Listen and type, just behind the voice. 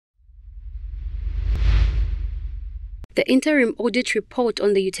The interim audit report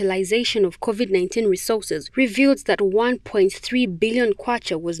on the utilization of COVID-19 resources revealed that 1.3 billion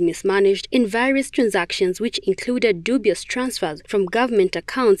kwacha was mismanaged in various transactions, which included dubious transfers from government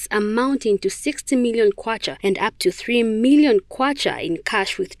accounts amounting to 60 million kwacha and up to 3 million kwacha in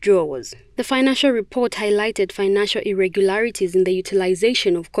cash withdrawals. The financial report highlighted financial irregularities in the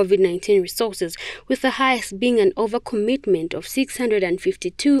utilization of COVID-19 resources, with the highest being an overcommitment of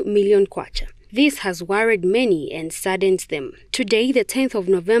 652 million kwacha. This has worried many and saddened them. Today, the 10th of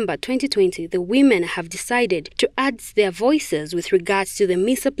November 2020, the women have decided to add their voices with regards to the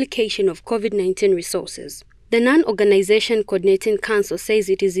misapplication of COVID-19 resources. The Non-Organization Coordinating Council says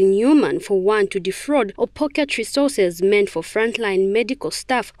it is inhuman for one to defraud or pocket resources meant for frontline medical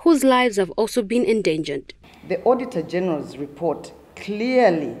staff whose lives have also been endangered. The Auditor General's report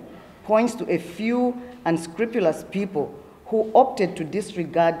clearly points to a few unscrupulous people who opted to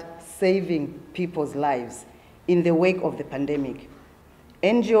disregard saving people's lives in the wake of the pandemic.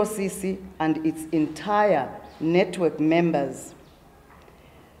 NGOCC and its entire network members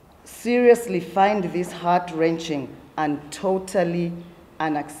seriously find this heart-wrenching and totally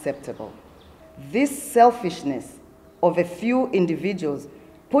unacceptable. This selfishness of a few individuals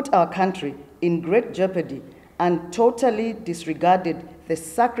put our country in great jeopardy and totally disregarded the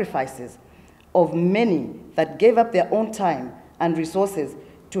sacrifices of many that gave up their own time and resources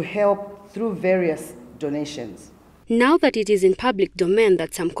to help through various donations. Now that it is in public domain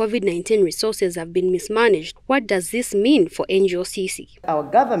that some COVID-19 resources have been mismanaged, what does this mean for NGOCC? Our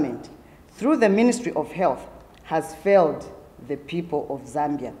government, through the Ministry of Health, has failed the people of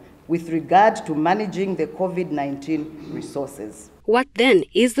Zambia with regard to managing the COVID-19 resources. What then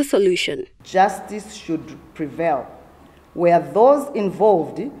is the solution? Justice should prevail, where those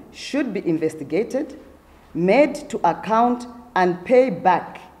involved should be investigated, made to account, and pay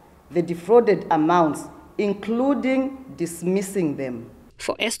back the defrauded amounts, including dismissing them.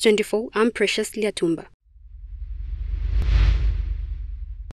 For S24, I'm Precious Liatumba.